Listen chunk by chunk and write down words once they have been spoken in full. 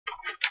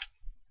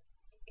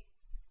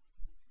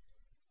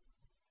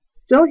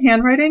Still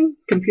handwriting,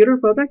 computer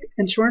phobic,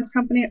 insurance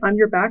company on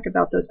your back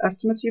about those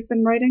estimates you've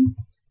been writing?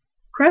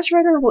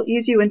 Crash-writeR will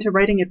ease you into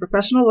writing a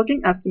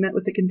professional-looking estimate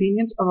with the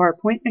convenience of our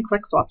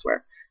point-and-click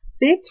software.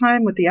 Save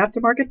time with the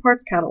aftermarket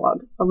parts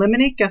catalog,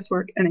 eliminate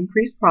guesswork, and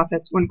increase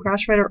profits when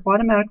Crash-writeR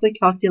automatically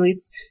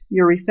calculates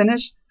your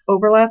refinish,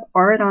 overlap,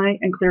 R&I,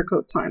 and clear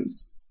coat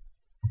times.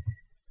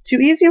 To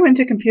ease you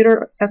into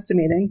computer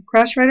estimating,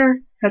 Crash-writeR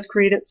has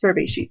created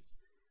survey sheets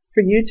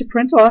for you to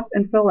print off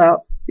and fill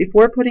out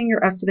before putting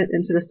your estimate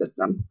into the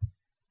system.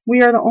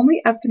 We are the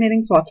only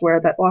estimating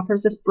software that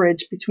offers this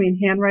bridge between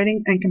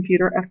handwriting and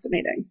computer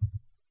estimating.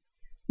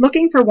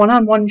 Looking for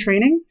one-on-one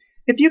training?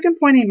 If you can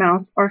point a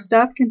mouse, our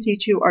staff can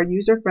teach you our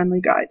user-friendly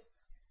guide.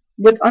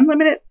 With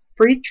unlimited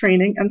free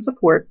training and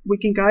support, we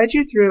can guide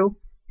you through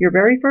your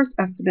very first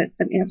estimate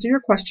and answer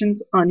your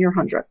questions on your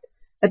 100th.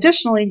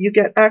 Additionally, you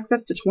get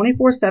access to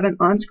 24/7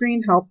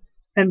 on-screen help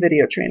and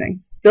video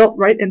training, built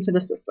right into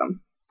the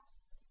system.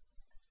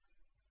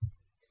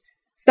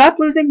 Stop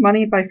losing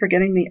money by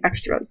forgetting the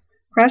extras.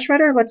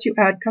 Crash-writeR lets you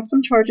add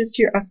custom charges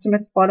to your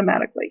estimates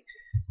automatically.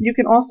 You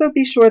can also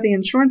be sure the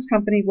insurance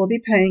company will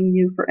be paying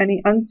you for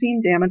any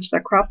unseen damage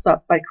that crops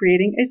up by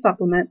creating a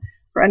supplement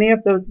for any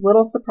of those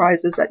little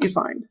surprises that you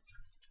find.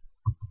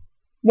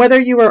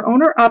 Whether you are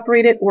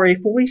owner-operated or a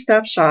fully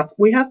staffed shop,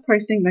 we have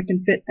pricing that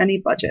can fit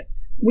any budget.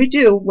 We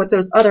do what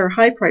those other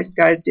high-priced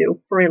guys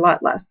do for a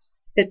lot less.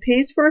 It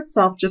pays for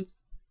itself just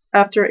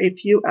after a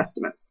few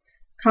estimates.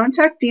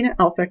 Contact Dina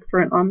Elphick for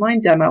an online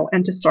demo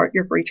and to start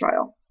your free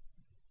trial.